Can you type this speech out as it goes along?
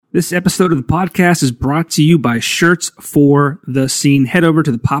This episode of the podcast is brought to you by Shirts for the Scene. Head over to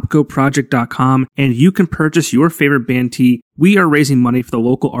the popkoproject.com and you can purchase your favorite band tee. We are raising money for the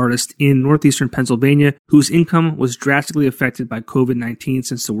local artist in northeastern Pennsylvania whose income was drastically affected by COVID-19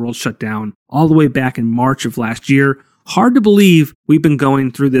 since the world shut down all the way back in March of last year. Hard to believe we've been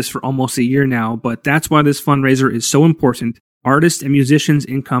going through this for almost a year now, but that's why this fundraiser is so important. Artists and musicians'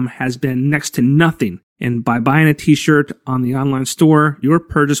 income has been next to nothing. And by buying a t-shirt on the online store, your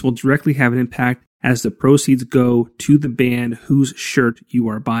purchase will directly have an impact as the proceeds go to the band whose shirt you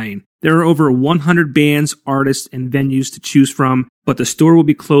are buying. There are over 100 bands, artists, and venues to choose from, but the store will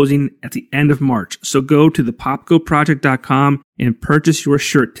be closing at the end of March. So go to thepopkoproject.com and purchase your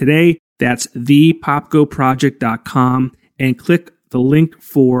shirt today. That's thepopkoproject.com and click the link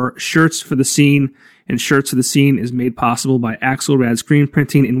for Shirts for the Scene. And Shirts for the Scene is made possible by Axelrad Screen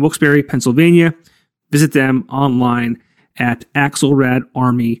Printing in Wilkes-Barre, Pennsylvania. Visit them online at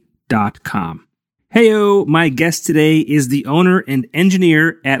axelradarmy.com. Heyo, my guest today is the owner and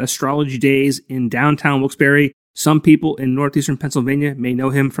engineer at Astrology Days in downtown Wilkes-Barre. Some people in northeastern Pennsylvania may know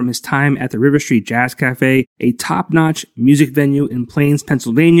him from his time at the River Street Jazz Cafe, a top-notch music venue in Plains,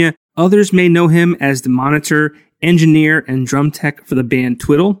 Pennsylvania. Others may know him as the monitor, engineer, and drum tech for the band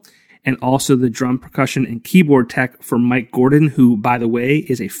Twiddle, and also the drum, percussion, and keyboard tech for Mike Gordon, who, by the way,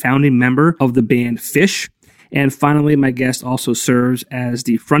 is a founding member of the band Fish. And finally, my guest also serves as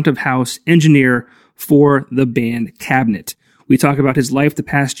the front-of-house engineer for the band Cabinet. We talk about his life the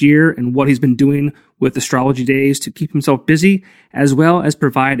past year and what he's been doing with Astrology Days to keep himself busy, as well as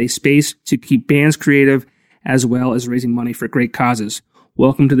provide a space to keep bands creative, as well as raising money for great causes.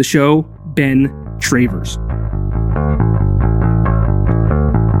 Welcome to the show, Ben Travers.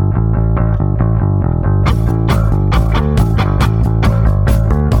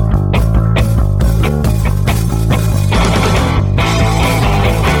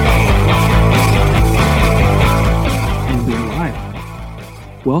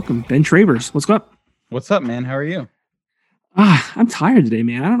 Welcome, Ben Travers. What's up? What's up, man? How are you? I'm tired today,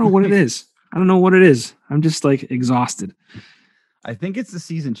 man. I don't know what it is. I'm just like exhausted. I think it's the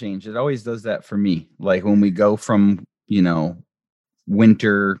season change. It always does that for me. Like when we go from,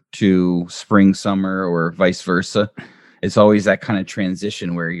 winter to spring, summer, or vice versa. It's always that kind of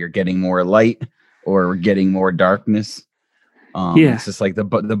transition where you're getting more light or getting more darkness. It's just like the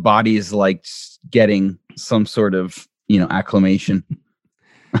body is like getting some sort of, acclimation.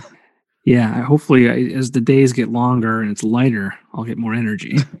 Yeah, hopefully as the days get longer and it's lighter, I'll get more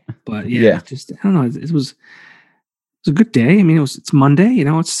energy. But I don't know. It was a good day. I mean, it's Monday.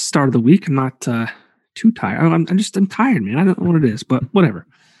 It's the start of the week. I'm not too tired. I'm tired, man. I don't know what it is, but whatever.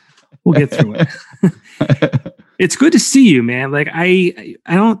 We'll get through it. It's good to see you, man. Like I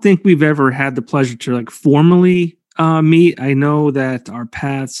don't think we've ever had the pleasure to like formally meet. I know that our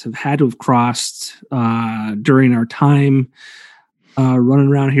paths have had to have crossed during our time running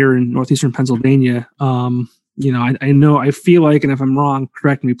around here in northeastern Pennsylvania. I feel like, and if I'm wrong,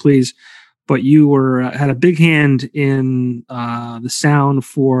 correct me, please, but you had a big hand in the sound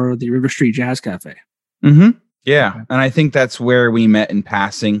for the River Street Jazz Cafe. Mm-hmm. Yeah. And I think that's where we met in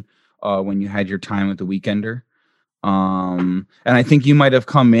passing when you had your time with the Weekender. And I think you might have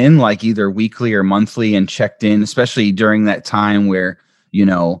come in like either weekly or monthly and checked in, especially during that time where,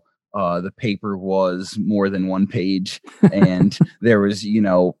 the paper was more than one page and there was,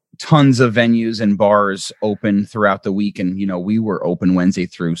 tons of venues and bars open throughout the week. And, we were open Wednesday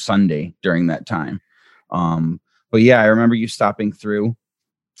through Sunday during that time. But yeah, I remember you stopping through.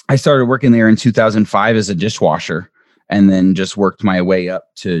 I started working there in 2005 as a dishwasher and then just worked my way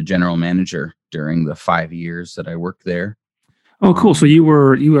up to general manager during the 5 years that I worked there. Oh, cool. So you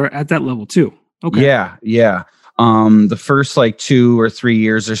were at that level too. Okay. Yeah. The first like 2 or 3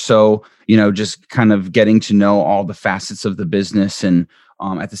 years or so, just kind of getting to know all the facets of the business. And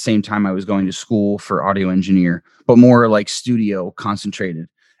at the same time, I was going to school for audio engineer, but more like studio concentrated.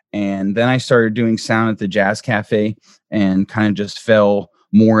 And then I started doing sound at the Jazz Cafe and kind of just fell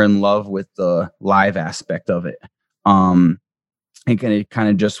more in love with the live aspect of it. And it kind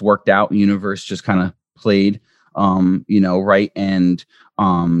of just worked out. Universe just kind of played, right. And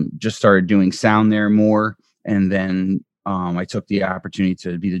just started doing sound there more. And then I took the opportunity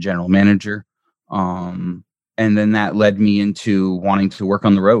to be the general manager. And then that led me into wanting to work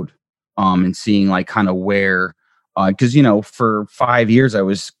on the road and seeing like kind of where, because, for 5 years I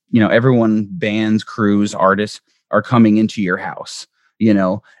was, everyone, bands, crews, artists are coming into your house,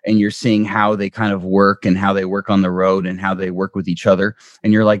 and you're seeing how they kind of work and how they work on the road and how they work with each other.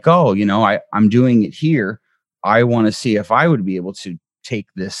 And you're like, oh, I'm doing it here. I want to see if I would be able to take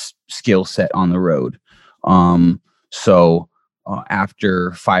this skill set on the road. So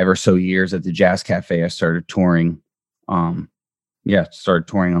after 5 or so years at the Jazz Cafe, I started touring. Started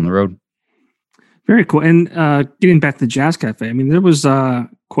touring on the road. Very cool. And getting back to the Jazz Cafe, I mean, there was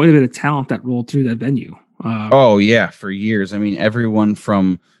quite a bit of talent that rolled through that venue. For years. I mean, everyone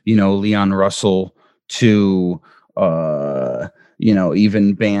from, Leon Russell to,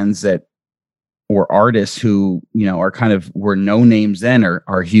 even bands that or artists who, are were no names then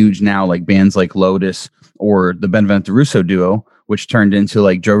are huge now, like bands like Lotus or the Benvenuto Russo duo, which turned into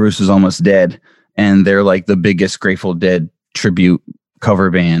like Joe Russo's Almost Dead. And they're like the biggest Grateful Dead tribute cover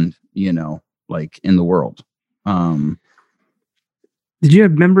band, like in the world. Did you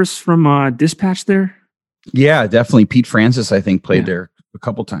have members from Dispatch there? Yeah, definitely. Pete Francis, I think, played there a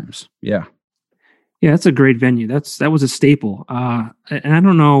couple times. Yeah. Yeah, that's a great venue. That was a staple. And I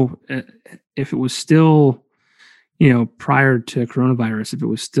don't know if it was still, prior to coronavirus, if it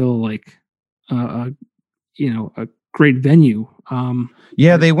was still like, a great venue.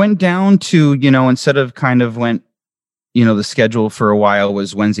 They went down to, instead of went, the schedule for a while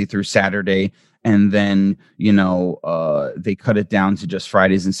was Wednesday through Saturday. And then, they cut it down to just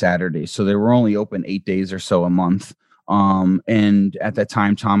Fridays and Saturdays. So they were only open 8 days or so a month. And at that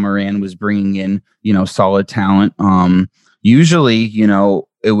time, Tom Moran was bringing in, solid talent. Usually,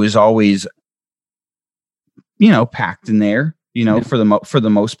 it was always, packed in there, for the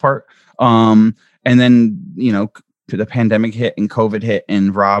most part. And then, the pandemic hit and COVID hit,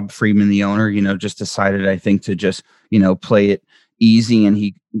 and Rob Friedman, the owner, just decided, I think, to just, play it easy, and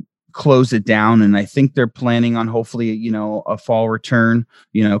he closed it down. And I think they're planning on hopefully, a fall return,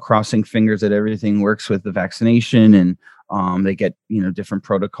 crossing fingers that everything works with the vaccination, and they get, different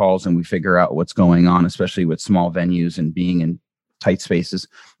protocols, and we figure out what's going on, especially with small venues and being in tight spaces.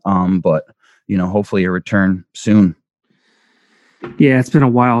 But hopefully a return soon. Yeah, it's been a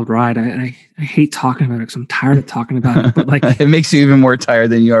wild ride. I hate talking about it because I'm tired of talking about it. But like, it makes you even more tired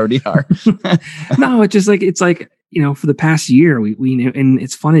than you already are. No, it's like for the past year we knew, and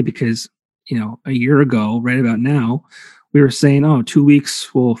it's funny because a year ago, right about now, we were saying, 2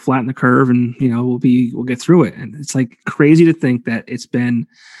 weeks we'll flatten the curve, and we'll get through it. And it's like crazy to think that it's been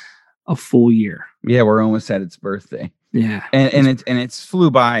a full year. Yeah, we're almost at its birthday. Yeah, and it's flew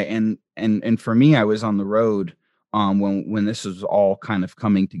by, and for me, I was on the road when this was all kind of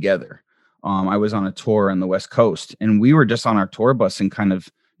coming together. I was on a tour on the West Coast, and we were just on our tour bus and kind of,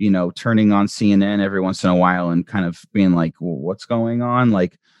 turning on CNN every once in a while and kind of being like, well, what's going on?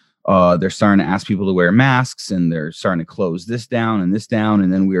 Like, they're starting to ask people to wear masks, and they're starting to close this down and this down.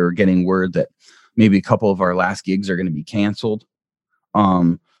 And then we were getting word that maybe a couple of our last gigs are going to be canceled.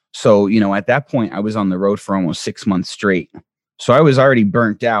 So, at that point I was on the road for almost 6 months straight. So I was already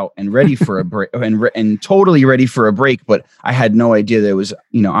burnt out and ready for a break, and totally ready for a break. But I had no idea that it was,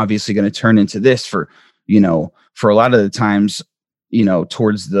 obviously going to turn into this for a lot of the times,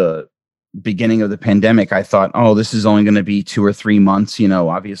 towards the beginning of the pandemic, I thought, this is only going to be 2 or 3 months.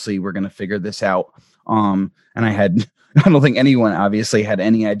 Obviously we're going to figure this out. And I don't think anyone obviously had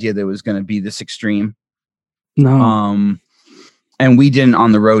any idea that it was going to be this extreme. No. And we didn't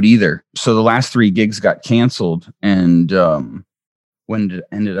on the road either. So the last 3 gigs got canceled, and when it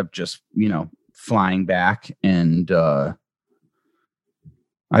ended up just, flying back, and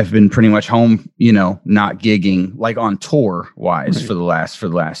I've been pretty much home, not gigging like on tour wise, right, for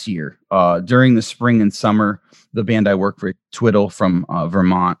the last year. During the spring and summer, the band I worked with, Twiddle from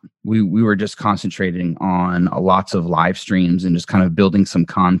Vermont, we were just concentrating on lots of live streams and just kind of building some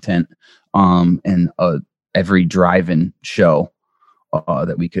content, and every drive-in show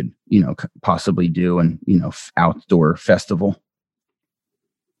that we could, possibly do, and, outdoor festival.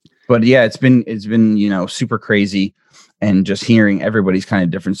 But yeah, it's been, super crazy, and just hearing everybody's kind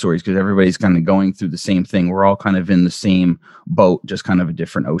of different stories, because everybody's kind of going through the same thing. We're all kind of in the same boat, just kind of a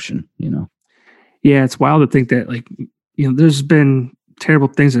different ocean, Yeah, it's wild to think that, like, there's been terrible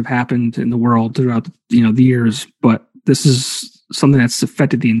things that have happened in the world throughout, the years, but this is something that's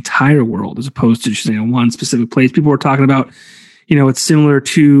affected the entire world, as opposed to just, one specific place. People were talking about, it's similar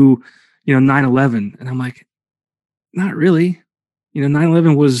to, 9/11. And I'm like, not really.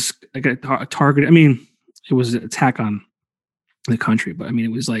 9/11 was like a target. I mean, it was an attack on the country, but I mean,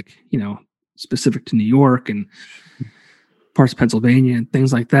 it was like, specific to New York and parts of Pennsylvania and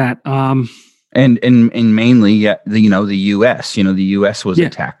things like that. And mainly, the U.S. The U.S. was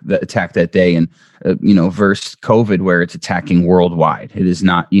attacked that day, and versus COVID, where it's attacking worldwide. It is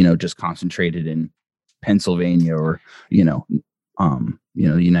not just concentrated in Pennsylvania or the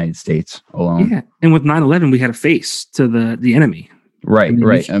United States alone. Yeah, and with 9/11, we had a face to the enemy. Right,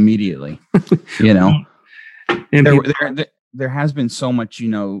 immediately. And there has been so much,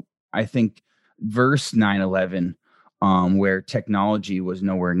 I think, versus 9/11. where technology was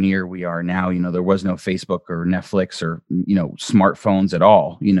nowhere near we are now. There was no Facebook or Netflix or, smartphones at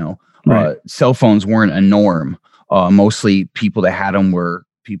all. Right. Cell phones weren't a norm. Mostly people that had them were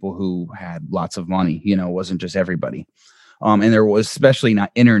people who had lots of money. It wasn't just everybody. And there was especially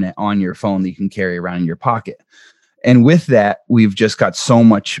not internet on your phone that you can carry around in your pocket. And with that, we've just got so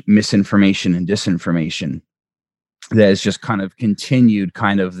much misinformation and disinformation that has just kind of continued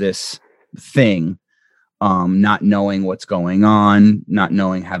kind of this thing, not knowing what's going on, not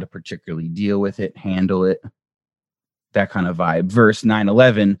knowing how to particularly deal with it, handle it, that kind of vibe, versus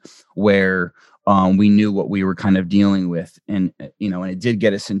 9/11, where we knew what we were kind of dealing with. And, and it did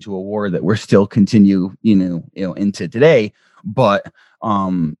get us into a war that we're still continue, into today. But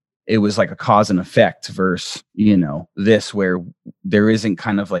it was like a cause and effect versus, this, where there isn't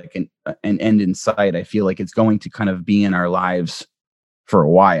kind of like an end in sight. I feel like it's going to kind of be in our lives for a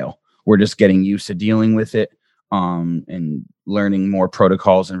while. We're just getting used to dealing with it, and learning more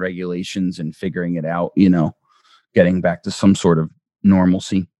protocols and regulations and figuring it out, getting back to some sort of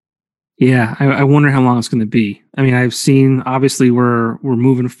normalcy. Yeah, I wonder how long it's going to be. I mean, I've seen, obviously we're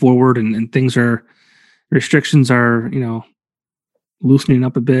moving forward, and things restrictions are, loosening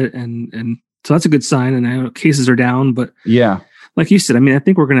up a bit, and so that's a good sign. And I know cases are down, but yeah, like you said, I mean, I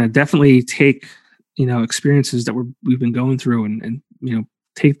think we're going to definitely take, experiences that we've been going through, and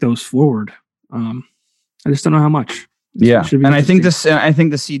take those forward. I just don't know how much. Yeah. And I think the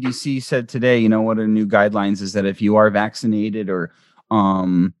CDC said today, what are new guidelines is that if you are vaccinated, or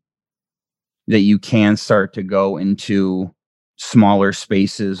that you can start to go into smaller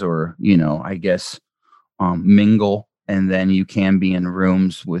spaces, or, I guess, mingle, and then you can be in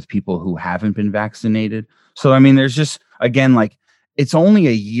rooms with people who haven't been vaccinated. So, I mean, there's just, again, like, it's only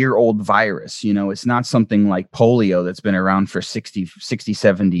a year-old virus. It's not something like polio that's been around for 60,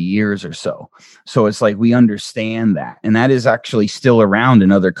 70 years or so. So it's like, we understand that. And that is actually still around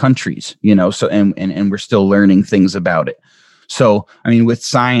in other countries, so, and we're still learning things about it. So, I mean, with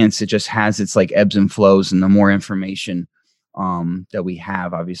science, it just has its like ebbs and flows, and the more information that we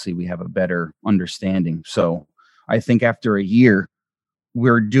have, obviously we have a better understanding. So I think after a year,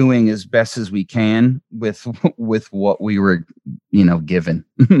 we're doing as best as we can with what we were, given.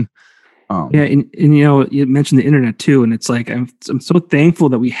 Yeah, and you mentioned the internet too, and it's like I'm so thankful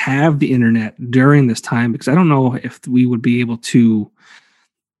that we have the internet during this time, because I don't know if we would be able to,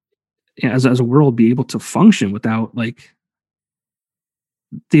 as a world, be able to function without like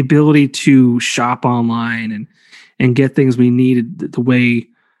the ability to shop online and get things we needed the way,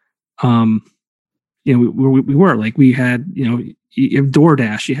 we were. Like, we had, you have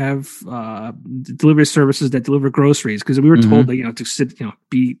DoorDash, you have delivery services that deliver groceries, because we were told that,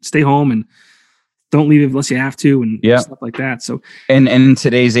 to stay home and don't leave unless you have to, and stuff like that. So, and in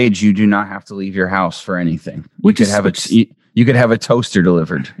today's age, you do not have to leave your house for anything. You could have a toaster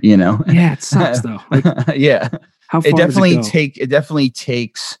delivered, Yeah, it sucks though. Like, yeah, how far it definitely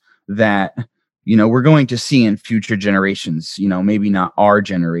takes that. We're going to see in future generations, maybe not our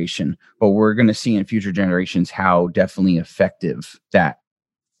generation, but we're going to see in future generations how definitely effective that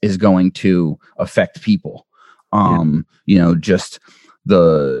is going to affect people. Just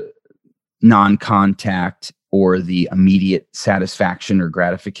the non-contact or the immediate satisfaction or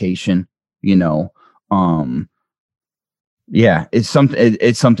gratification, it's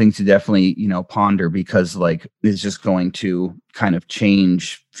something to definitely, ponder, because like, it's just going to kind of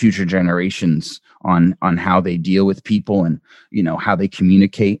change future generations on how they deal with people, and, how they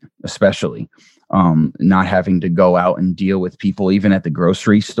communicate, especially not having to go out and deal with people, even at the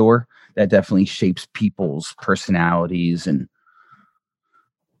grocery store. That definitely shapes people's personalities and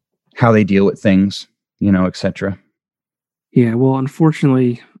how they deal with things, etc. Yeah, well,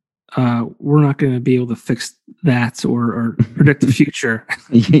 unfortunately, we're not going to be able to fix that or predict the future.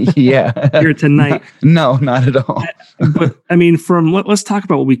 Yeah, here tonight. No, not at all. But I mean, let's talk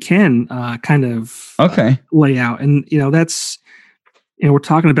about what we can kind of lay out, and that's we're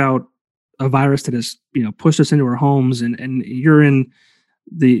talking about a virus that has pushed us into our homes, and you're in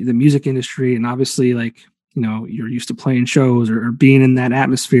the music industry, and obviously, like, you're used to playing shows or being in that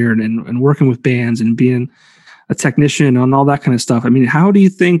atmosphere, and working with bands and being a technician and all that kind of stuff. I mean, how do you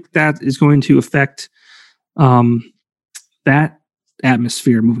think that is going to affect that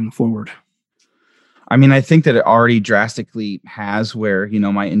atmosphere moving forward? I mean, I think that it already drastically has, where,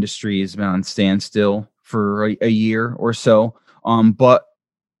 my industry has been on standstill for a year or so. But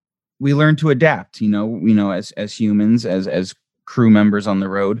we learn to adapt, as humans, as crew members on the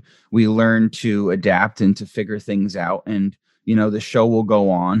road, we learn to adapt and to figure things out, and, the show will go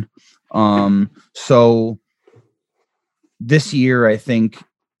on. So this year, I think,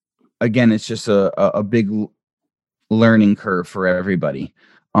 again, it's just a big learning curve for everybody.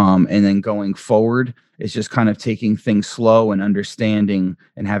 And then going forward, it's just kind of taking things slow and understanding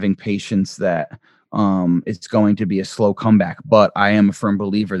and having patience that it's going to be a slow comeback. But I am a firm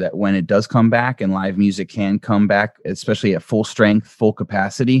believer that when it does come back and live music can come back, especially at full strength, full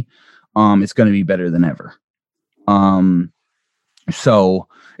capacity, it's going to be better than ever. So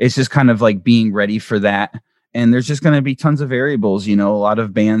it's just kind of like being ready for that. And there's just going to be tons of variables. A lot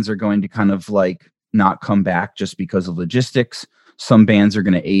of bands are going to kind of like not come back just because of logistics. Some bands are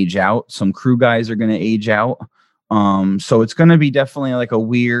going to age out. Some crew guys are going to age out. So it's going to be definitely like a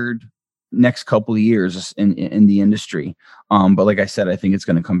weird next couple of years in the industry. But like I said, I think it's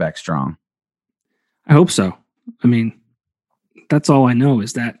going to come back strong. I hope so. I mean, that's all I know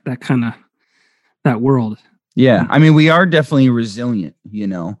is that kind of that world. Yeah. I mean, we are definitely resilient,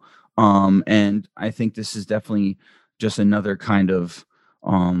 and I think this is definitely just another kind of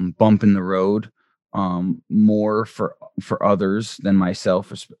bump in the road, more for others than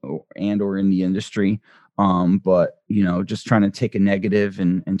myself and or in the industry. But just trying to take a negative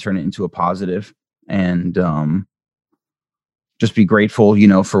and turn it into a positive, and just be grateful,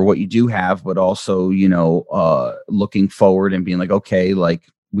 for what you do have, but also, looking forward and being like, okay, like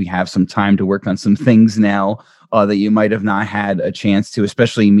we have some time to work on some things now that you might have not had a chance to,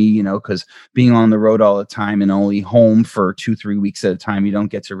 especially me, because being on the road all the time and only home for 2-3 weeks at a time, you don't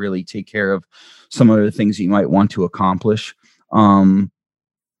get to really take care of some of the things you might want to accomplish. But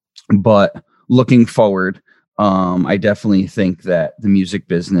looking forward, I definitely think that the music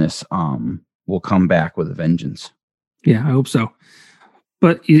business will come back with a vengeance. Yeah, I hope so.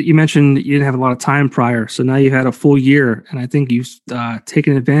 But you mentioned you didn't have a lot of time prior, so now you had a full year, and I think you've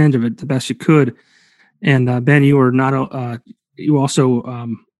taken advantage of it the best you could. And Ben, you are not you also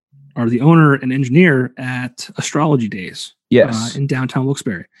are the owner and engineer at Astrology Days, yes, in downtown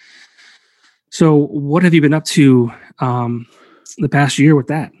Wilkes-Barre. So, what have you been up to the past year with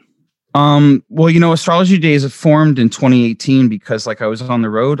that? Well, Astrology Days formed in 2018 because like I was on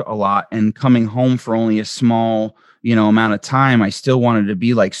the road a lot and coming home for only a small amount of time, I still wanted to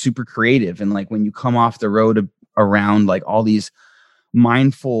be like super creative. And like when you come off the road around like all these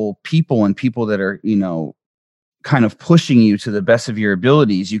mindful people and people that are, kind of pushing you to the best of your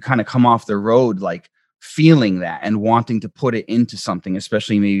abilities, you kind of come off the road like feeling that and wanting to put it into something,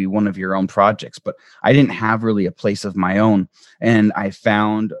 especially maybe one of your own projects. But I didn't have really a place of my own. And I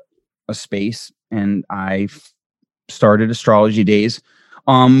found a space and I started Astrology Days,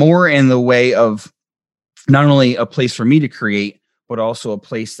 more in the way of not only a place for me to create, but also a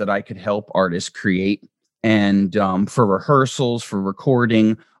place that I could help artists create, and for rehearsals, for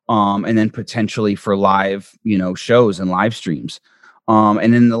recording, and then potentially for live, shows and live streams.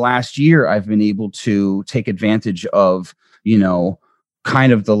 And in the last year, I've been able to take advantage of,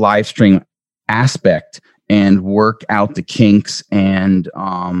 kind of the live stream aspect and work out the kinks and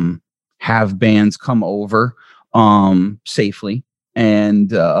have bands come over safely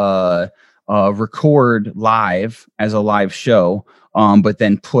and record live as a live show, but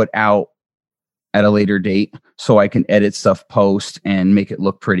then put out at a later date so I can edit stuff post and make it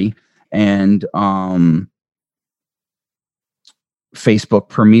look pretty, and Facebook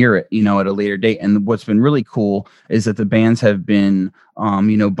premiere it, at a later date. And what's been really cool is that the bands have been,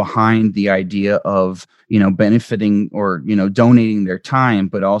 behind the idea of, benefiting or, donating their time,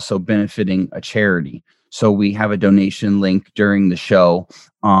 but also benefiting a charity. So we have a donation link during the show,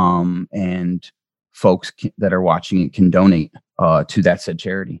 and folks that are watching it can donate to that said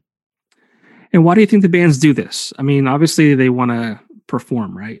charity. And why do you think the bands do this? I mean, obviously they want to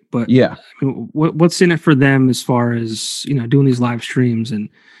perform, right? But yeah, I mean, what's in it for them as far as doing these live streams and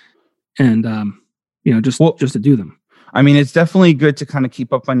just to do them? I mean, it's definitely good to kind of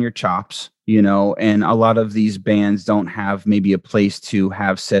keep up on your chops, and a lot of these bands don't have maybe a place to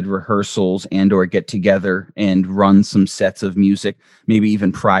have said rehearsals and or get together and run some sets of music, maybe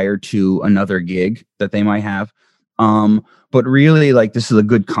even prior to another gig that they might have. But really, like, this is a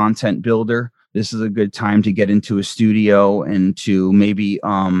good content builder. This is a good time to get into a studio and to maybe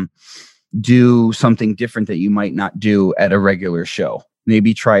do something different that you might not do at a regular show.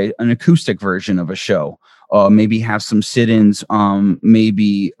 Maybe try an acoustic version of a show. Maybe have some sit-ins.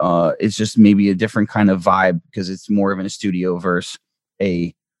 Maybe it's just maybe a different kind of vibe because it's more of in a studio versus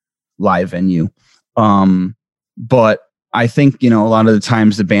a live venue. But I think, a lot of the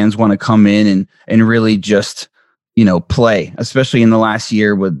times the bands want to come in and really just, play, especially in the last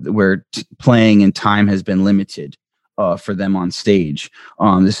year where playing and time has been limited for them on stage.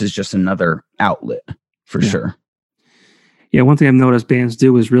 This is just another outlet for sure. Yeah, one thing I've noticed bands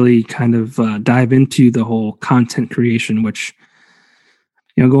do is really kind of dive into the whole content creation, which,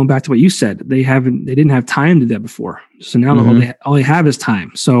 going back to what you said, they didn't have time to do that before. So now all they have is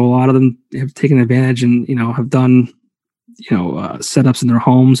time. So a lot of them have taken advantage and, have done, setups in their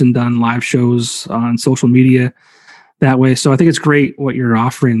homes and done live shows on social media that way. So I think it's great what you're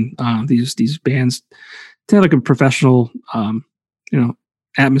offering these bands to have like a professional,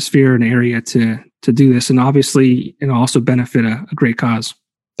 atmosphere and area to do this. And obviously, also benefit a great cause.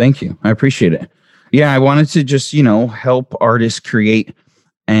 Thank you. I appreciate it. Yeah. I wanted to just, help artists create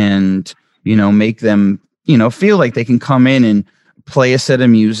and, make them, feel like they can come in and play a set of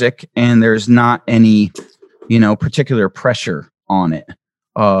music and there's not any, particular pressure on it,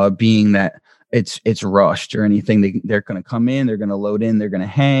 being that it's rushed or anything. They're going to come in, they're going to load in, they're going to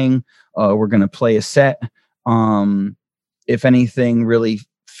hang, we're going to play a set. If anything really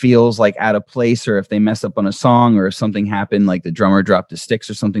feels like out of place, or if they mess up on a song, or if something happened, like the drummer dropped the sticks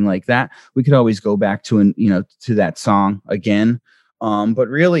or something like that, we could always go back to to that song again. But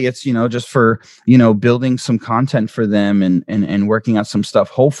really it's, just for, building some content for them and working out some stuff,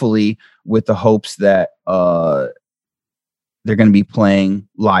 hopefully with the hopes that, they're going to be playing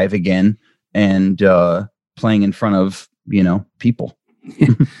live again and, playing in front of, people.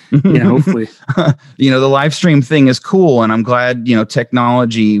 Yeah, hopefully. The live stream thing is cool. And I'm glad,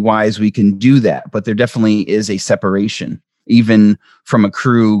 technology wise, we can do that, but there definitely is a separation, even from a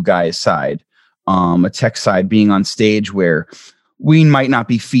crew guy's side, a tech side, being on stage where we might not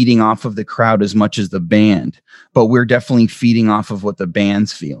be feeding off of the crowd as much as the band, but we're definitely feeding off of what the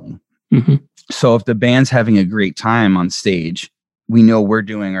band's feeling. Mm-hmm. So if the band's having a great time on stage, we know we're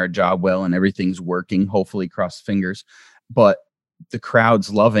doing our job well and everything's working, hopefully cross fingers, but the crowd's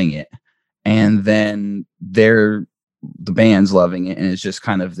loving it. And then the band's loving it. And it's just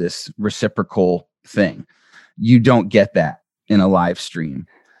kind of this reciprocal thing. You don't get that in a live stream.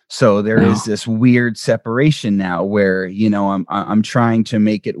 So there is this weird separation now where, I'm trying to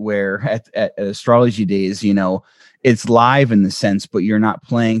make it where at Astrology Days, it's live in the sense, but you're not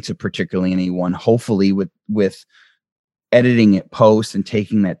playing to particularly anyone. Hopefully with editing it post and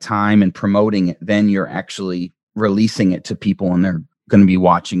taking that time and promoting it, then you're actually releasing it to people and they're going to be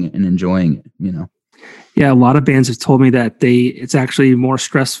watching it and enjoying it, Yeah, a lot of bands have told me that it's actually more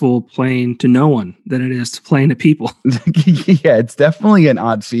stressful playing to no one than it is to playing to people. Yeah, it's definitely an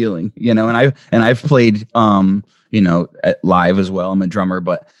odd feeling, and I've played at live as well. I'm a drummer,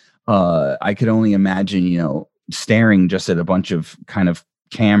 but I could only imagine, staring just at a bunch of kind of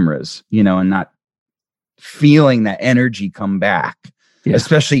cameras, and not feeling that energy come back. Yeah.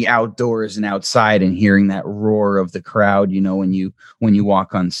 Especially outdoors and outside and hearing that roar of the crowd, when you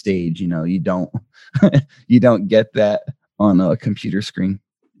walk on stage, you don't you don't get that on a computer screen.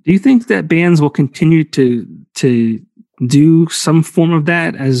 Do you think that bands will continue to do some form of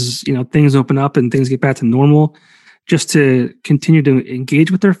that as, things open up and things get back to normal, just to continue to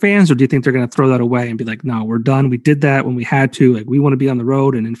engage with their fans? Or do you think they're going to throw that away and be like, no, we're done. We did that when we had to, like, we want to be on the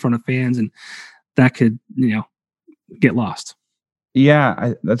road and in front of fans, and that could, get lost?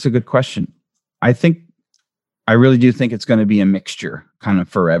 Yeah, that's a good question. I really do think it's going to be a mixture kind of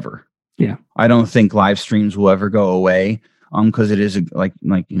forever. Yeah. I don't think live streams will ever go away. Because it is like,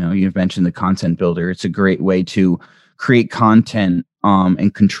 you've mentioned the content builder. It's a great way to create content,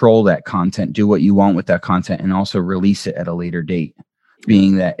 and control that content, do what you want with that content, and also release it at a later date.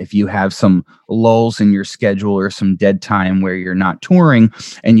 Being that if you have some lulls in your schedule or some dead time where you're not touring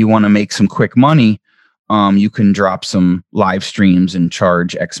and you want to make some quick money, you can drop some live streams and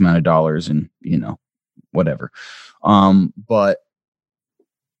charge X amount of dollars and, whatever. But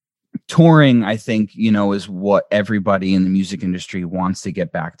touring, I think, is what everybody in the music industry wants to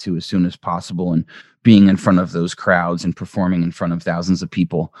get back to as soon as possible. And being in front of those crowds and performing in front of thousands of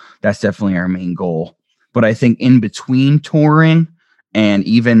people, that's definitely our main goal. But I think in between touring and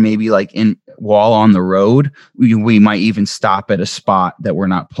even maybe like while on the road, we might even stop at a spot that we're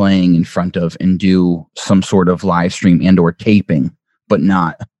not playing in front of and do some sort of live stream and or taping, but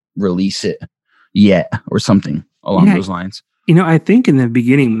not release it yet or something along those lines. I think in the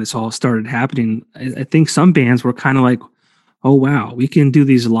beginning when this all started happening, I think some bands were kind of like, oh, wow, we can do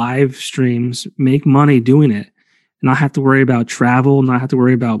these live streams, make money doing it, and not have to worry about travel, not have to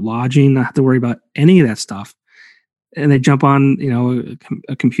worry about lodging, not have to worry about any of that stuff. And they jump on,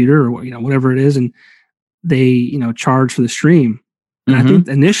 a computer or, whatever it is, and they, charge for the stream. And I think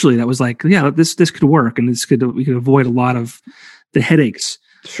initially that was like, yeah, this could work, and we could avoid a lot of the headaches.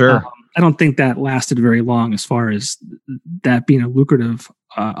 Sure. I don't think that lasted very long as far as that being a lucrative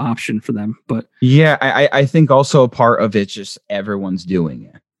option for them. But yeah, I think also a part of it's just everyone's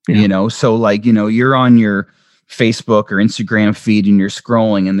doing it, so like, you're on your Facebook or Instagram feed and you're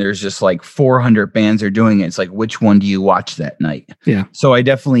scrolling and there's just like 400 bands are doing it. It's like, which one do you watch that night? Yeah. So I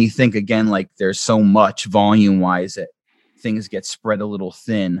definitely think, again, like there's so much volume wise that things get spread a little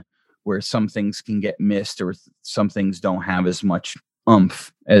thin, where some things can get missed or some things don't have as much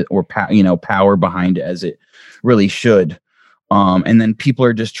oomph or power behind it as it really should. And then people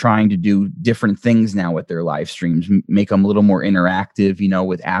are just trying to do different things now with their live streams, make them a little more interactive.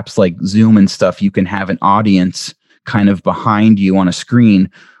 With apps like Zoom and stuff, you can have an audience kind of behind you on a screen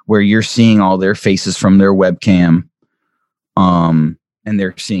where you're seeing all their faces from their webcam. And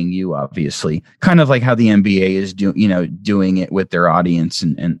they're seeing you, obviously, kind of like how the NBA is doing it with their audience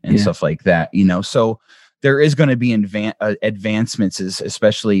and stuff like that, so there is going to be advancements,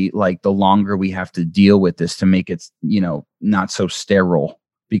 especially like the longer we have to deal with this to make it, not so sterile,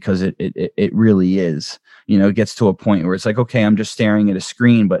 because it really is, it gets to a point where it's like, okay, I'm just staring at a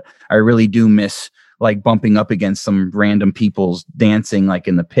screen, but I really do miss like bumping up against some random people's dancing like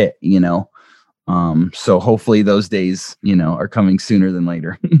in the pit, so hopefully those days, are coming sooner than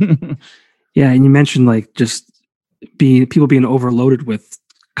later. Yeah. And you mentioned like just people being overloaded with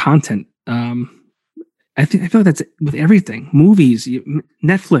content. I feel like that's with everything: movies,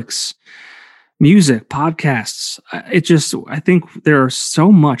 Netflix, music, podcasts. I think there's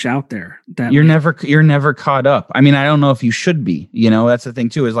so much out there that you're never caught up. I mean, I don't know if you should be, that's the thing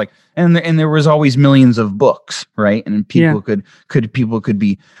too, is like, and there was always millions of books, right? And people could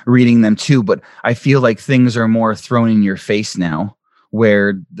be reading them too. But I feel like things are more thrown in your face now,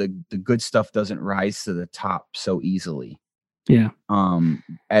 where the good stuff doesn't rise to the top so easily. Yeah.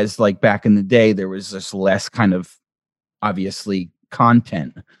 As like back in the day, there was just less kind of obviously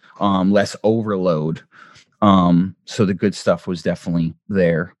content, less overload. So the good stuff was definitely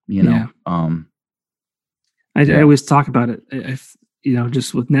there, Yeah. I always talk about it.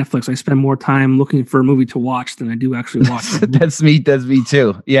 Just with Netflix, I spend more time looking for a movie to watch than I do actually watch. That's me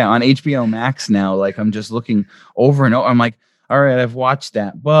too. Yeah. On HBO Max now, like I'm just looking over and over. I'm like, all right, I've watched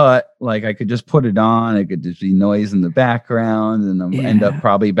that, but like I could just put it on. It could just be noise in the background, and I'll end up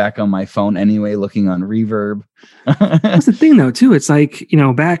probably back on my phone anyway, looking on Reverb. That's the thing, though, too. It's like,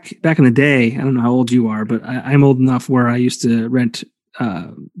 back in the day, I don't know how old you are, but I'm old enough where I used to rent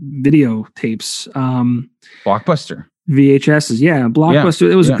video tapes. Blockbuster. VHSs, yeah, Blockbuster.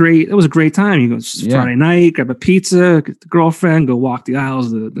 It was great. It was a great time. You go Friday night, grab a pizza, get the girlfriend, go walk the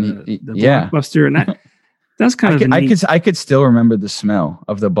aisles of the Blockbuster, and that's kind of I could still remember the smell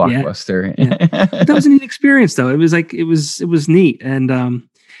of the Blockbuster. Yeah. That was a neat experience, though. It was like it was neat, and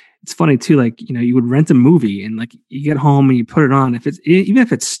it's funny too. Like you would rent a movie, and like you get home and you put it on. Even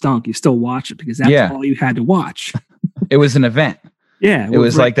if it stunk, you still watch it because that's all you had to watch. It was an event. Yeah, it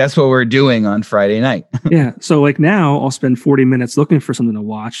was like that's what we're doing on Friday night. Yeah, so like now I'll spend 40 minutes looking for something to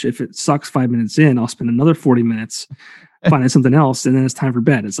watch. If it sucks 5 minutes in, I'll spend another 40 minutes finding something else, and then it's time for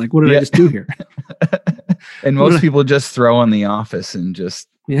bed. It's like, what did I just do here? And most people just throw on The Office and just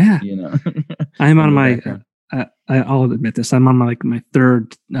I'm on my. I'll admit this. I'm on my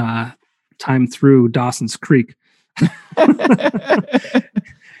third time through Dawson's Creek.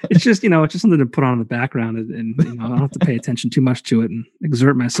 It's just something to put on in the background, and I don't have to pay attention too much to it and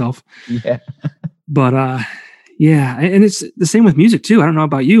exert myself. Yeah. But and it's the same with music too. I don't know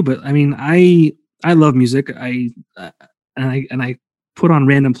about you, but I mean, I love music. I put on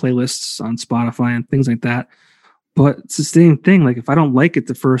random playlists on Spotify and things like that. But it's the same thing. Like if I don't like it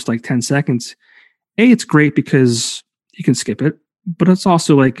the first like 10 seconds, it's great because you can skip it, but it's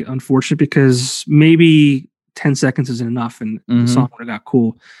also like unfortunate because maybe 10 seconds isn't enough and the song would have got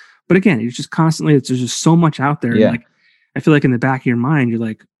cool. But again, it's just constantly, there's just so much out there. Yeah. And like, I feel like in the back of your mind, you're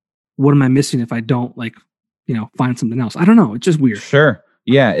like, what am I missing if I don't find something else? I don't know. It's just weird. Sure.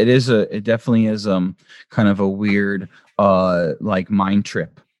 Yeah, it definitely is kind of a weird like mind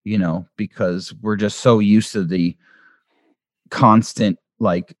trip, because we're just so used to the constant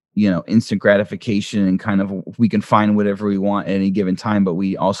instant gratification and kind of we can find whatever we want at any given time, but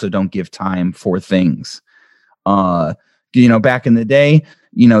we also don't give time for things. Back in the day,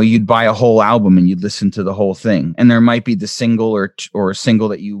 you'd buy a whole album and you'd listen to the whole thing. And there might be the single or a single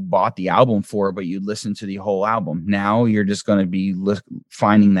that you bought the album for, but you'd listen to the whole album. Now you're just going to be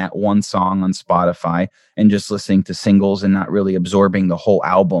finding that one song on Spotify and just listening to singles and not really absorbing the whole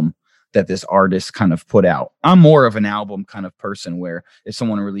album that this artist kind of put out. I'm more of an album kind of person where if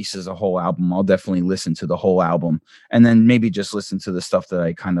someone releases a whole album, I'll definitely listen to the whole album and then maybe just listen to the stuff that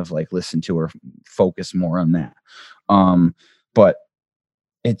I kind of like listen to or focus more on that. But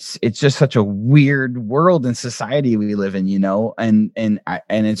it's just such a weird world and society we live in, and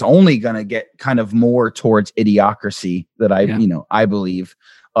it's only going to get kind of more towards idiocracy that I believe,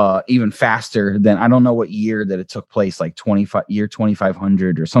 even faster than, I don't know what year that it took place, like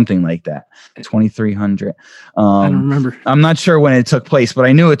 2500 or something like that, 2300. I don't remember. I'm not sure when it took place, but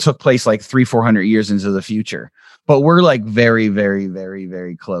I knew it took place like 300-400 years into the future. But we're like very, very, very,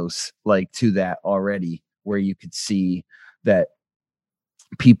 very close, like to that already, where you could see that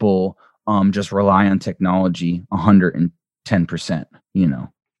people just rely on technology 110%.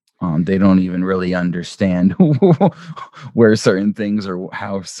 They don't even really understand where certain things or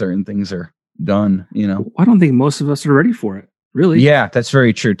how certain things are done. I don't think most of us are ready for it, really. Yeah, that's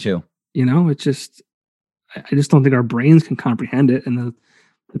very true too. It's just, I just don't think our brains can comprehend it, and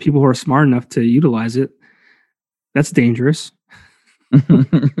the people who are smart enough to utilize it, that's dangerous.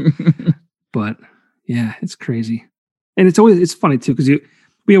 But yeah, it's crazy. And it's funny too, because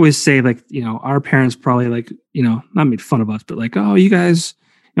we always say, like, our parents probably, like, not made fun of us, but like, oh, you guys,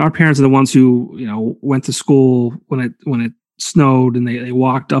 our parents are the ones who, went to school when it snowed, and they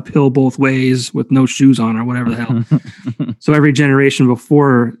walked uphill both ways with no shoes on or whatever the hell. So every generation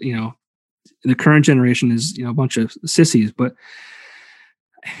before, the current generation is, a bunch of sissies, but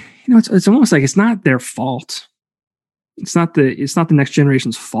it's almost like it's not their fault. It's not the next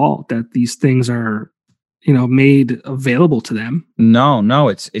generation's fault that these things are, made available to them. No,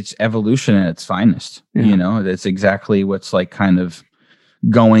 it's evolution at its finest. Yeah. That's exactly what's like kind of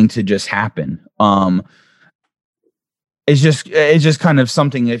going to just happen. It's just kind of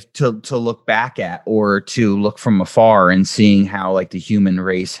something to look back at, or to look from afar and seeing how, like, the human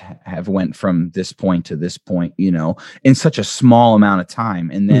race have went from this point to this point, in such a small amount of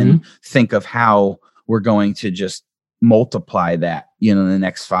time, and then think of how we're going to just multiply that, in the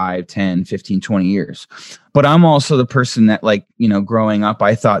next 5, 10, 15, 20 years. But I'm also the person that, like, growing up,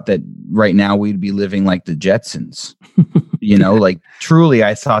 I thought that right now we'd be living like the Jetsons, like, truly,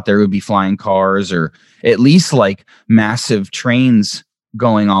 I thought there would be flying cars, or at least like massive trains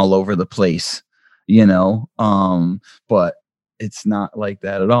going all over the place, but it's not like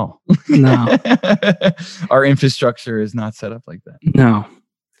that at all. No. Our infrastructure is not set up like that. No.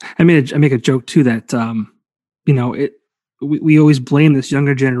 I make a joke too that, we always blame this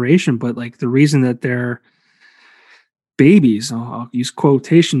younger generation, but like the reason that they're babies, I'll use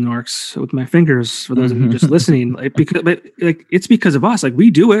quotation marks with my fingers for those of you just listening, it's because of us. Like, we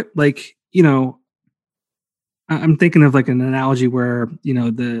do it. Like, I'm thinking of like an analogy where,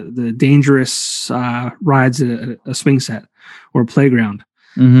 the dangerous rides at a swing set or a playground.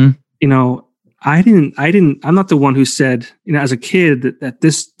 I'm not the one who said, as a kid that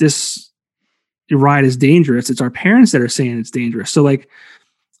this ride is dangerous. It's our parents that are saying it's dangerous. So, like,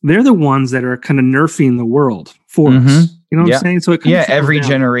 they're the ones that are kind of nerfing the world for us. You know what I'm saying? So every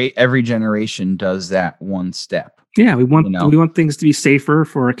generation does that one step. Yeah, we want things to be safer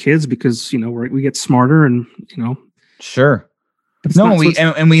for our kids because we get smarter and Sure.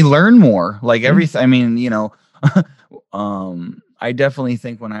 We learn more. Like everything. I mean, I definitely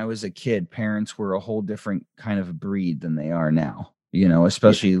think when I was a kid, parents were a whole different kind of breed than they are now.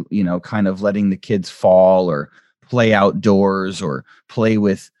 Especially kind of letting the kids fall or play outdoors or play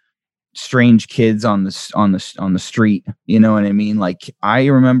with strange kids on the street. You know what I mean? Like, I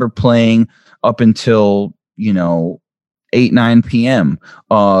remember playing up until 8, 9 p.m.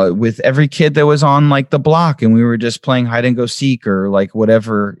 With every kid that was on like the block, and we were just playing hide and go seek or like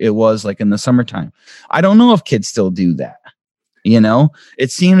whatever it was, like in the summertime. I don't know if kids still do that.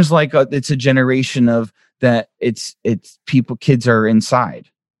 It seems like it's a generation of that. Kids are inside.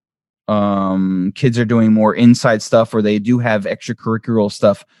 Kids are doing more inside stuff, or they do have extracurricular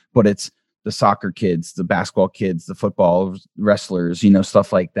stuff, but it's the soccer kids, the basketball kids, the football wrestlers,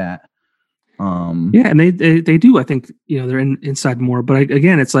 stuff like that. Yeah, and they do. I think they're inside more, but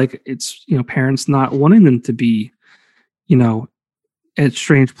again, it's like it's parents not wanting them to be at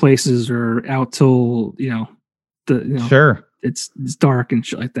strange places or out till sure, it's dark and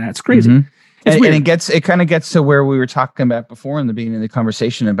shit like that. It's crazy. And it kind of gets to where we were talking about before in the beginning of the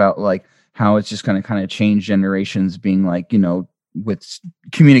conversation about like how it's just going to kind of change generations, being like with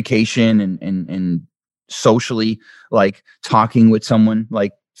communication and socially, like talking with someone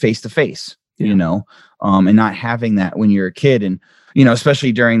like face to face. And not having that when you're a kid, and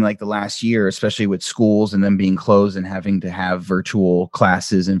especially during like the last year, especially with schools and them being closed and having to have virtual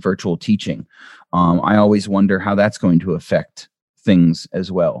classes and virtual teaching. I always wonder how that's going to affect things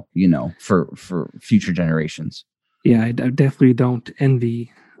as well, for future generations. Yeah, I definitely don't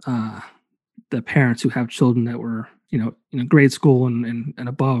envy the parents who have children that were in grade school and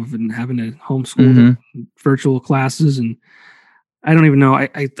above and having to homeschool virtual classes, and I don't even know.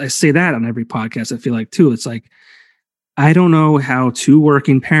 I say that on every podcast. I feel like too. It's like, I don't know how two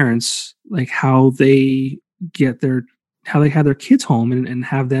working parents, like how they have their kids home and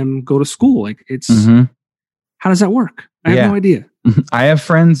have them go to school. Like how does that work? I have no idea. I have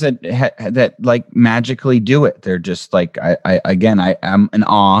friends that like magically do it. They're just like, I am in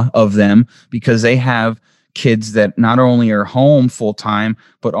awe of them because they have kids that not only are home full time,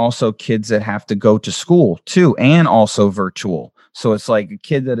 but also kids that have to go to school too, and also virtual. So it's like a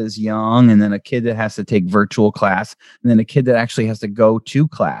kid that is young, and then a kid that has to take virtual class, and then a kid that actually has to go to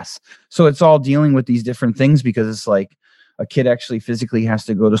class. So it's all dealing with these different things because it's like a kid actually physically has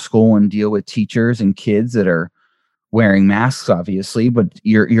to go to school and deal with teachers and kids that are wearing masks, obviously, but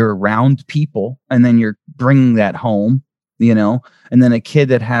you're around people, and then you're bringing that home, and then a kid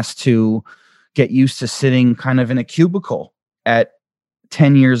that has to get used to sitting kind of in a cubicle at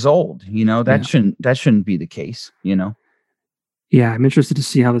 10 years old, that shouldn't be the case, Yeah, I'm interested to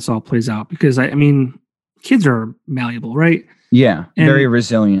see how this all plays out because I mean, kids are malleable, right? Yeah, and very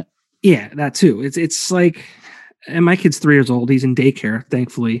resilient. Yeah, that too. It's like, and my kid's 3 years old. He's in daycare,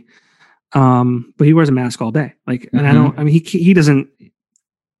 thankfully, but he wears a mask all day. Like, and he doesn't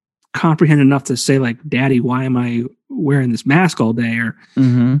comprehend enough to say like, "Daddy, why am I wearing this mask all day?" Or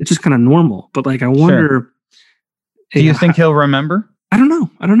it's just kind of normal. But like, I wonder. Sure. Do you think he'll remember? I don't know.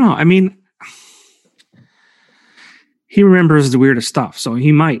 I mean, he remembers the weirdest stuff, so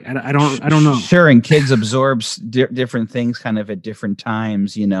he might. I don't know. Sure, and kids absorb different things kind of at different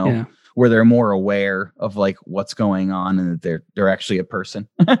times, where they're more aware of like what's going on and that they're actually a person.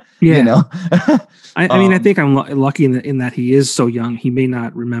 Yeah. I mean, I think I'm lucky in that he is so young. He may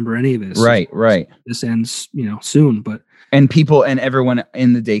not remember any of this. Right. This ends, soon, but. And people and everyone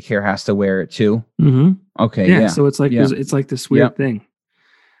in the daycare has to wear it too. Mm-hmm. Okay. Yeah. So it's like it's like this weird thing.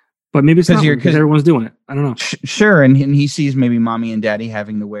 But maybe it's not because everyone's doing it. I don't know. Sure, and he sees maybe mommy and daddy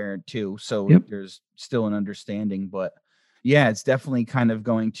having to wear it too. So there's still an understanding. But yeah, it's definitely kind of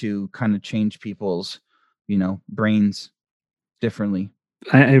going to kind of change people's, brains differently.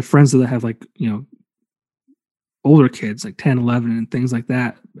 I have friends that have like, older kids, like 10, 11 and things like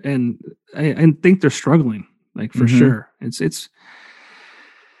that. And I think they're struggling, like for sure. It's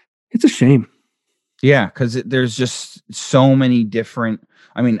a shame. Yeah, because there's just so many different.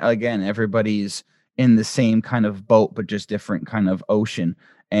 I mean, again, everybody's in the same kind of boat, but just different kind of ocean,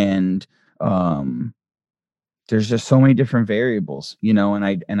 and there's just so many different variables,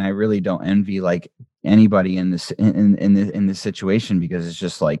 and I really don't envy like anybody in this in this situation because it's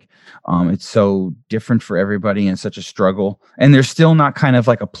just like it's so different for everybody and such a struggle, and there's still not kind of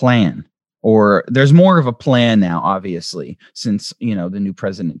like a plan. Or there's more of a plan now, obviously, since, the new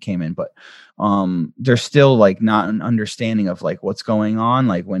president came in. But there's still like not an understanding of like what's going on.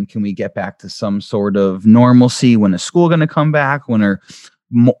 Like, when can we get back to some sort of normalcy? When is school going to come back? When are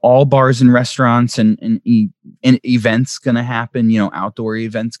all bars and restaurants and events going to happen? Outdoor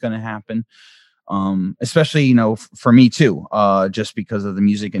events going to happen? Especially, for me too, just because of the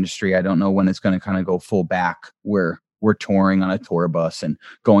music industry. I don't know when it's going to kind of go full back where we're touring on a tour bus and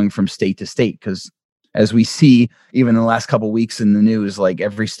going from state to state. Because as we see, even in the last couple of weeks in the news, like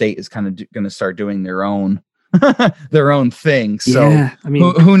every state is kind of going to start doing their own thing. So I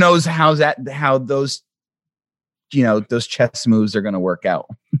mean, who knows how those, those chess moves are going to work out.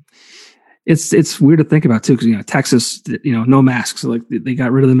 It's weird to think about too, because Texas, no masks. Like they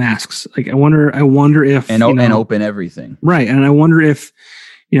got rid of the masks. Like I wonder if and open everything, right? And I wonder if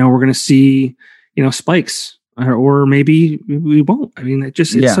we're going to see spikes, or maybe we won't. I mean,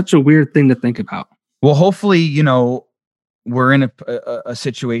 it's such a weird thing to think about. Well, hopefully, we're in a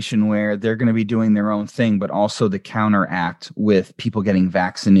situation where they're going to be doing their own thing, but also the counteract with people getting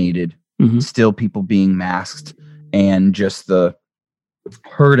vaccinated, still people being masked, and just the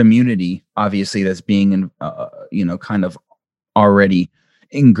herd immunity, obviously, that's being, kind of already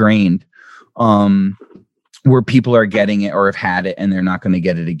ingrained, where people are getting it or have had it and they're not going to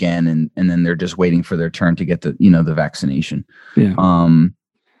get it again. And then they're just waiting for their turn to get the vaccination. Yeah.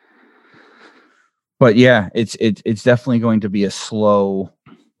 But yeah, it's definitely going to be a slow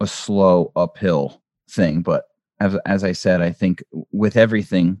uphill thing. But as I said, I think with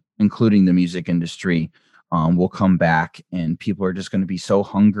everything, including the music industry, we'll come back, and people are just going to be so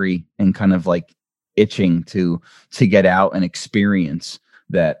hungry and kind of like itching to get out and experience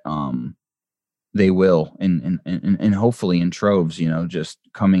that they will, and hopefully in troves, just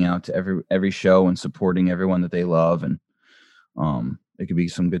coming out to every show and supporting everyone that they love, and it could be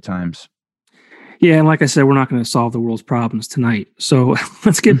some good times. Yeah, and like I said, we're not going to solve the world's problems tonight. So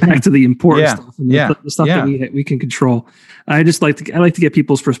let's get back to the important stuff, and the stuff that we can control. I like to get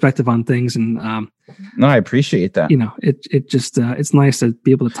people's perspective on things, and no, I appreciate that. It's nice to be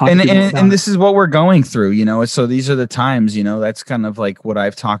able to talk. And this is what we're going through, so these are the times, that's kind of like what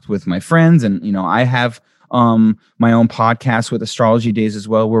I've talked with my friends, and I have my own podcast with Astrology Days as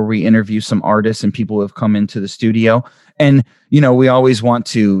well, where we interview some artists and people who have come into the studio, and we always want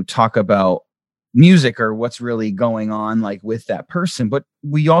to talk about music or what's really going on like with that person, but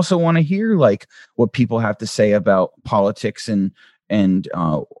we also want to hear like what people have to say about politics and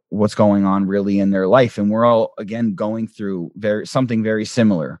what's going on really in their life. And we're all again going through something very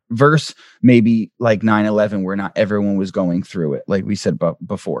similar, versus maybe like 9/11, where not everyone was going through it, like we said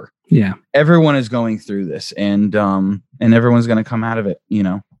before. Yeah, everyone is going through this, and everyone's going to come out of it.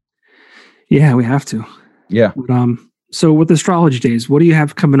 Yeah, we have to. Yeah. But, so with Astrology Days, what do you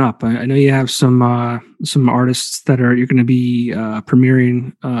have coming up? I know you have some artists that you're going to be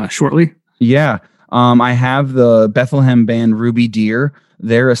premiering shortly. Yeah. I have the Bethlehem band Ruby Deer.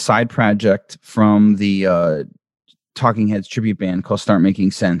 They're a side project from the Talking Heads tribute band called Start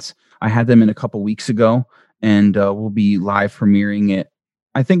Making Sense. I had them in a couple weeks ago, and we'll be live premiering it,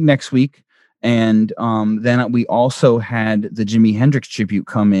 I think, next week. And then we also had the Jimi Hendrix tribute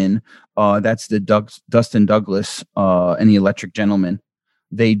come in. That's the Dustin Douglas and the Electric Gentlemen.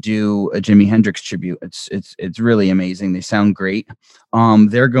 They do a Jimi Hendrix tribute. It's really amazing. They sound great.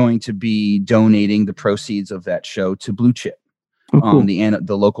 They're going to be donating the proceeds of that show to Blue Chip, cool.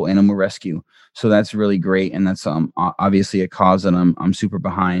 The local animal rescue. So that's really great, and that's obviously a cause that I'm super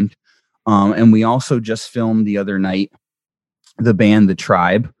behind. And we also just filmed the other night the band The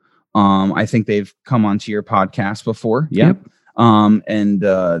Tribe. I think they've come onto your podcast before. Yep. And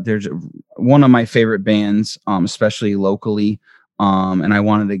there's one of my favorite bands, especially locally. And I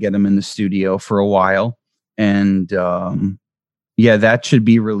wanted to get them in the studio for a while. And that should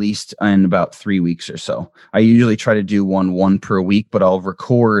be released in about 3 weeks or so. I usually try to do one per week, but I'll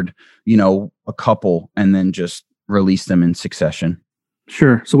record, a couple and then just release them in succession.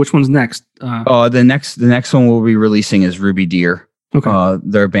 Sure. So which one's next? The next one we'll be releasing is Ruby Deer. Okay.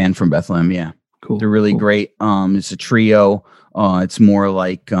 They're a band from Bethlehem. Yeah. Cool. They're really great. It's a trio. It's more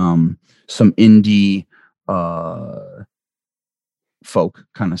like some indie folk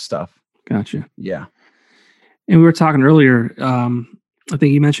kind of stuff. Gotcha. Yeah. And we were talking earlier. I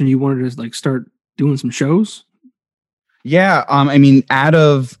think you mentioned you wanted to like start doing some shows. Yeah. Out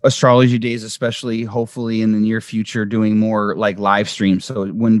of Astrology Days, especially hopefully in the near future, doing more like live streams. So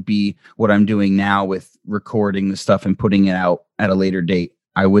it wouldn't be what I'm doing now with recording the stuff and putting it out at a later date.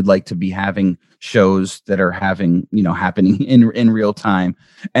 I would like to be having shows that are happening in real time.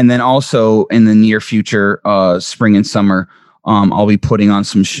 And then also in the near future, spring and summer, I'll be putting on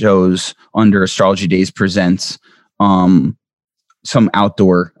some shows under Astrology Days Presents, some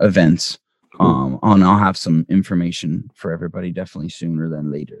outdoor events. Cool. And I'll have some information for everybody definitely sooner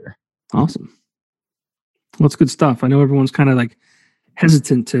than later. Awesome. Well, it's good stuff. I know everyone's kind of like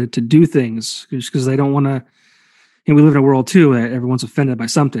hesitant to do things just because they don't want to. And we live in a world too that everyone's offended by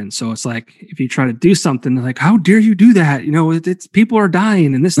something. So it's like if you try to do something, they're like, "How dare you do that?" It's people are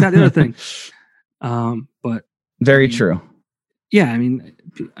dying and this, that, the other thing. But very true. Yeah,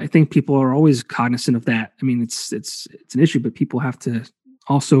 I think people are always cognizant of that. It's an issue, but people have to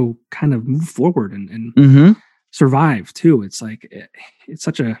also kind of move forward and survive too. It's like it's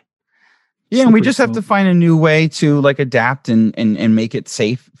such a and we just have to find a new way to like adapt and make it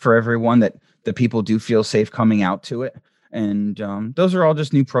safe for everyone that people do feel safe coming out to it. And those are all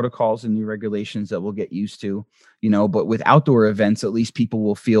just new protocols and new regulations that we'll get used to, but with outdoor events, at least people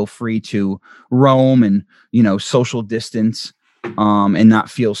will feel free to roam and, social distance and not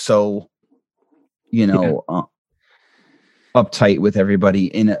feel so, uptight with everybody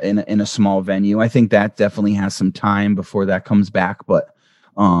in a small venue. I think that definitely has some time before that comes back, but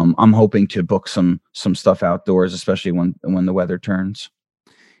I'm hoping to book some stuff outdoors, especially when the weather turns.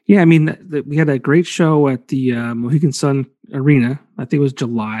 Yeah, we had a great show at the Mohegan Sun Arena. I think it was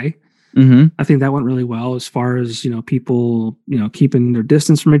July. Mm-hmm. I think that went really well as far as people keeping their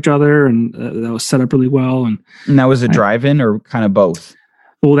distance from each other, and that was set up really well. And that was a drive-in or kind of both.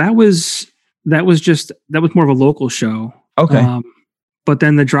 Well, that was more of a local show. Okay. But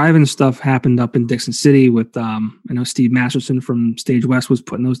then the drive-in stuff happened up in Dixon City with I know Steve Masterson from Stage West was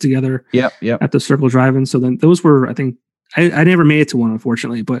putting those together. Yep. At the Circle Drive-in. So then those were, I think, I never made it to one,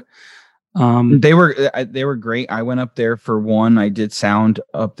 unfortunately, but they were great. I went up there for one. I did sound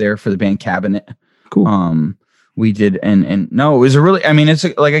up there for the band Cabinet. Cool. We did, and no, it was a really.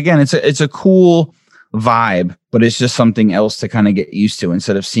 It's a cool vibe, but it's just something else to kind of get used to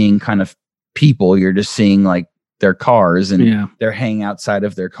instead of seeing kind of people. You're just seeing like their cars, and they're hanging outside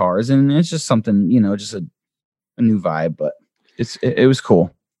of their cars, and it's just something, just a new vibe. But it was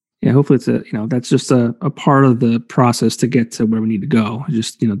cool. Yeah, hopefully it's that's just a part of the process to get to where we need to go.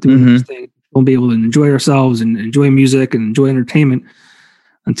 Just doing this thing, we'll be able to enjoy ourselves and enjoy music and enjoy entertainment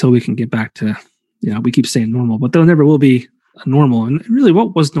until we can get back to we keep saying normal, but there never will be a normal. And really,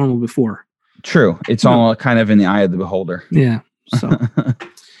 what was normal before? True, it's all kind of in the eye of the beholder. Yeah. So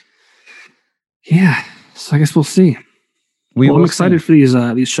yeah. So I guess we'll see. I'm excited for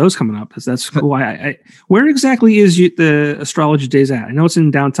these shows coming up because that's cool. Where exactly is the Astrology Days at? I know it's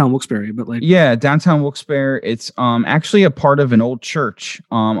in downtown Wilkes-Barre, but downtown Wilkes-Barre. It's actually a part of an old church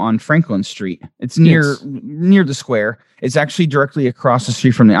on Franklin Street. It's near the square. It's actually directly across the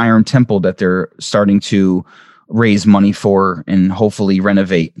street from the Iron Temple that they're starting to raise money for and hopefully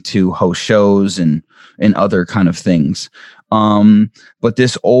renovate to host shows and other kind of things. But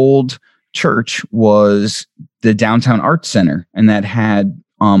this old church was the downtown arts center, and that had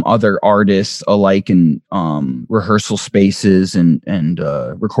other artists alike and rehearsal spaces and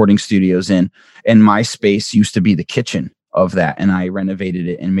recording studios in. And my space used to be the kitchen of that, and I renovated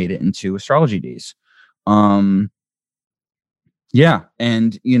it and made it into Astrology Days. And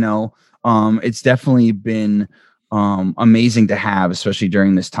it's definitely been amazing to have, especially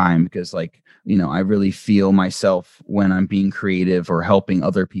during this time, because I really feel myself when I'm being creative or helping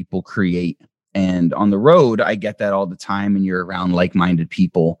other people create. And on the road, I get that all the time, and you're around like-minded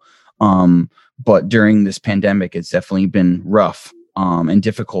people. But during this pandemic, it's definitely been rough and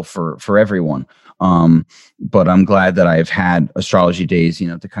difficult for everyone. But I'm glad that I've had Astrology Days,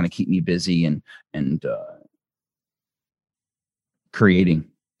 to kind of keep me busy and creating.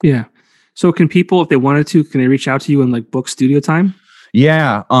 Yeah. So can people, if they wanted to, can they reach out to you and book studio time?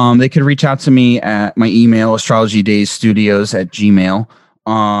 Yeah. They could reach out to me at my email, astrologydaysstudios@gmail.com.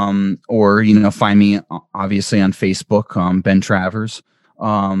 Or, find me obviously on Facebook, Ben Travers.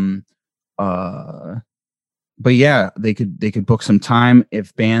 But yeah, they could book some time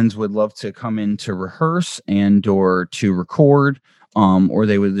if bands would love to come in to rehearse and or to record, or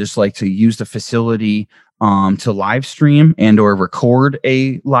they would just like to use the facility to live stream and or record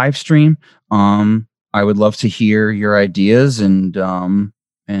a live stream. I would love to hear your ideas and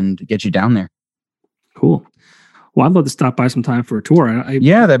get you down there. Cool. Well, I'd love to stop by sometime for a tour.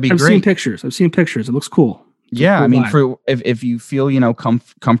 That'd be great. I've seen pictures. It looks cool. Cool if you feel,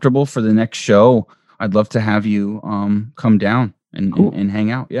 comfortable for the next show, I'd love to have you come down and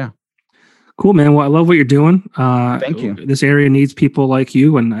hang out. Yeah. Cool, man. Well, I love what you're doing. Thank you. This area needs people like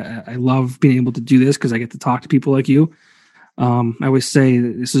you, and I love being able to do this because I get to talk to people like you. I always say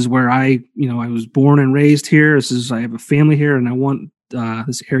that this is where I was born and raised here. I have a family here, and I want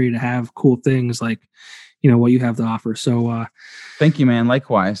this area to have cool things like what you have to offer. So thank you, man.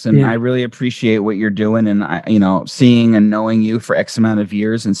 Likewise. And I really appreciate what you're doing, and seeing and knowing you for X amount of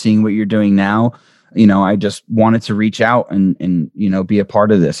years and seeing what you're doing now, I just wanted to reach out and be a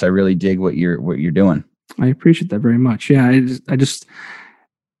part of this. I really dig what you're doing. I appreciate that very much. Yeah. I just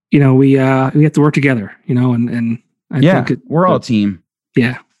we have to work together, and I think we're all a team.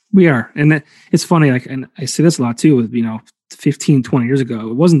 Yeah, we are. And it's funny. And I say this a lot too, with, 15, 20 years ago,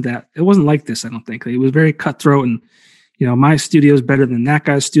 it wasn't like this. I don't think it was very cutthroat, and my studio is better than that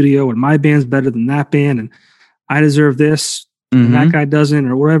guy's studio, and my band's better than that band, and I deserve this and that guy doesn't,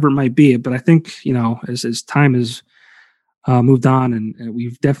 or whatever it might be. But I think as time has moved on, and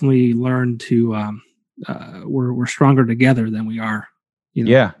we've definitely learned to we're stronger together than we are.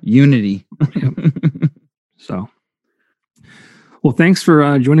 Unity. So, well, thanks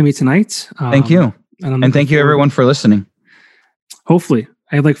for joining me tonight. Thank you, and thank you everyone for listening. Hopefully,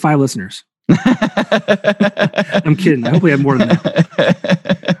 I have 5 listeners. I'm kidding. I hope we have more than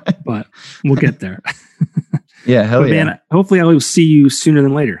that, but we'll get there. Yeah, hell yeah. Man, hopefully I will see you sooner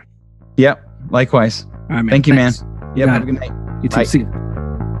than later. Yep, likewise. All right, man. Thank you, Thanks. man. Yep, have a good night. You too. Bye. See you.